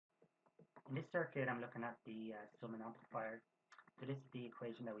In this circuit, I'm looking at the summing amplifier. So this is the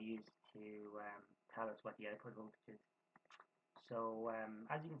equation that we use to tell us what the output voltage is. So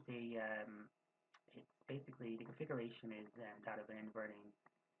as you can see, it's basically the configuration is that of an inverting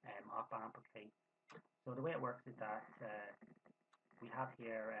op amp. Okay. So the way it works is that we have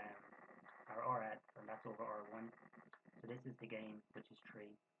here our RF, and that's over R1. So this is the gain, which is 3,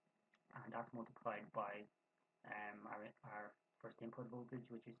 and that's multiplied by our first input voltage,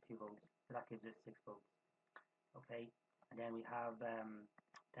 which is 2 volts. So that gives us 6 volts. Okay, and then we have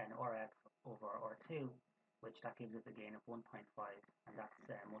then RF over R2, which that gives us a gain of 1.5, and that's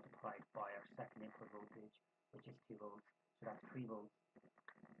multiplied by our second input voltage, which is 2 volts. So that's 3 volts.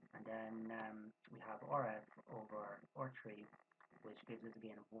 And then we have RF over R3, which gives us a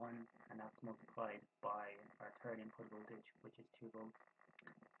gain of 1, and that's multiplied by our third input voltage, which is 2 volts,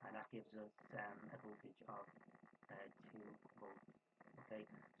 and that gives us a voltage of 2 volts. Okay,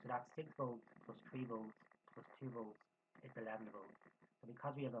 so that's 6 volts plus 3 volts plus 2 volts is 11 volts. So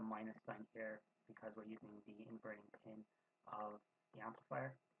because we have a minus sign here, because we're using the inverting pin of the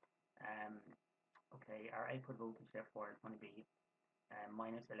amplifier, okay, our output voltage therefore is going to be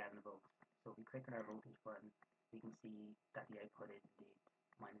minus 11 volts. So if we click on our voltage button, we can see that the output is indeed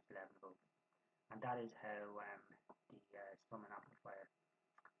minus 11 volts. And that is how